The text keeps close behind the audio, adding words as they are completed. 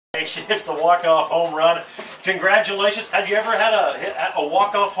She hits the walk-off home run. Congratulations. Had you ever had a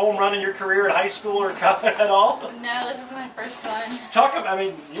walk-off home run in your career in high school or college at all? No, this is my first one. I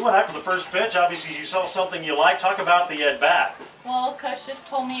mean, you went after the first pitch. Obviously, you saw something you liked. Talk about the at-bat. Well, Coach just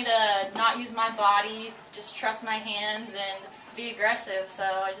told me to not use my body, just trust my hands and be aggressive. So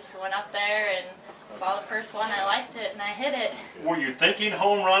I just went up there and saw the first one. I liked it and I hit it. Were you thinking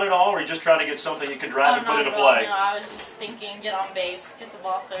home run at all, or were you just trying to get something you could drive and put into play? No, I was just thinking get on base, get the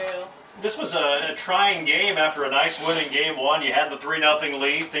ball through. This was a trying game after a nice win in game one. You had the 3-0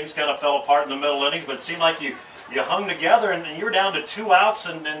 lead. Things kind of fell apart in the middle innings, but it seemed like you hung together, and you were down to 2 outs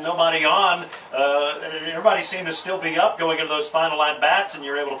and nobody on. Everybody seemed to still be up going into those final at-bats, and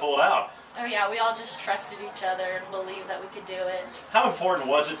you were able to pull it out. Oh yeah, we all just trusted each other and believed that we could do it. How important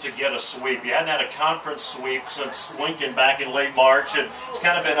was it to get a sweep? You hadn't had a conference sweep since Lincoln back in late March, and it's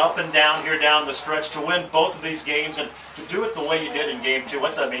kind of been up and down here down the stretch. To win both of these games and to do it the way you did in game 2,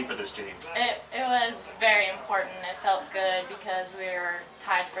 what's that mean for this team? It was very important. It felt good because we were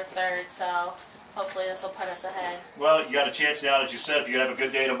tied for 3rd, so hopefully this will put us ahead. Well, you got a chance now, as you said, if you have a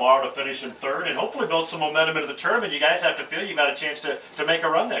good day tomorrow to finish in 3rd and hopefully build some momentum into the tournament. You guys have to feel you got a chance to make a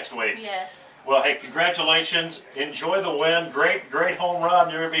run next week. Yes. Well, hey, congratulations. Enjoy the win. Great home run.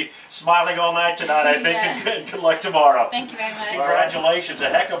 You're going to be smiling all night tonight, I think, and good luck tomorrow. Thank you very much. Congratulations. A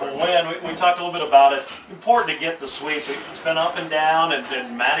heck of a win. We talked a little bit about it. Important to get the sweep. It's been up and down,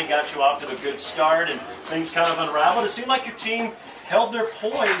 and Maddie got you off to a good start, and things kind of unraveled. It seemed like your team held their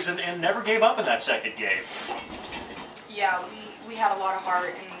poise and never gave up in that second game. Yeah, we had a lot of heart,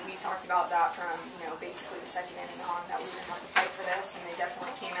 and we talked about that from basically the second inning on, that we were going to have to fight for this, and they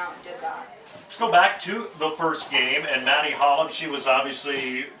definitely came out and did that. Let's go back to the first game, and Maddie Holland, she was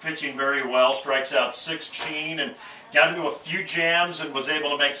obviously pitching very well, strikes out 16, and got into a few jams and was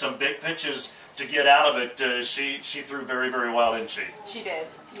able to make some big pitches to get out of it. She threw very well, didn't she? She did,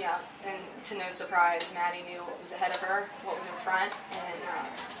 yeah. And to no surprise, Maddie knew what was ahead of her, what was in front, and,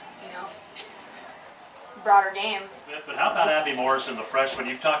 brought her game. But how about Abby Morrison, the freshman?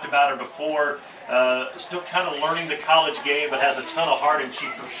 You've talked about her before. Still kind of learning the college game, but has a ton of heart, and she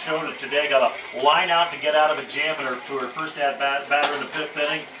showed it today. Got a line out to get out of a jam to her first at-batter in the 5th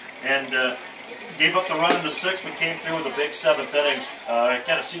inning, and gave up the run in the 6th, but came through with a big 7th inning.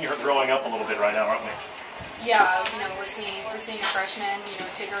 Kind of seeing her growing up a little bit right now, aren't we? Yeah, we're seeing a freshman,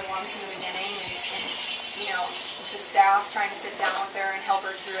 take her lumps in the beginning, and the staff trying to sit down with her and help her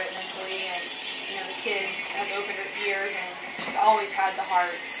through it mentally, and the kid has opened her ears, and she's always had the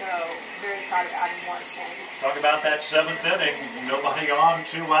heart, so very proud of Abby Morrison. Talk about that 7th inning, nobody on,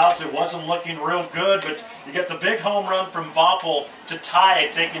 2 outs, it wasn't looking real good, but you get the big home run from Voppel to tie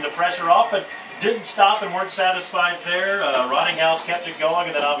it, taking the pressure off, but didn't stop and weren't satisfied there. Rottinghouse kept it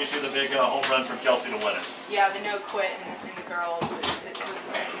going, and then obviously the big home run from Kellsi to win it. Yeah, the no quit in the girls, it was an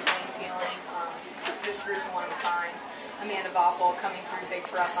amazing feeling. This group's one of a kind. Amanda Voppel coming through big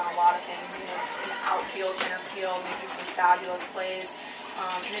for us on a lot of things, in the outfield, center field, making some fabulous plays,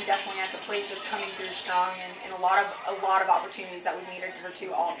 and then definitely at the plate just coming through strong, and a lot of opportunities that we needed her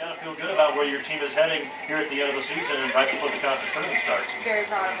to all season. You gotta feel good about where your team is heading here at the end of the season and right before the conference tournament starts. Very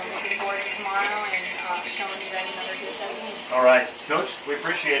proud of them. Looking forward to tomorrow and showing you guys another good set of games. All right, Coach, we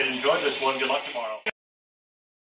appreciate it. Enjoy this one. Good luck tomorrow.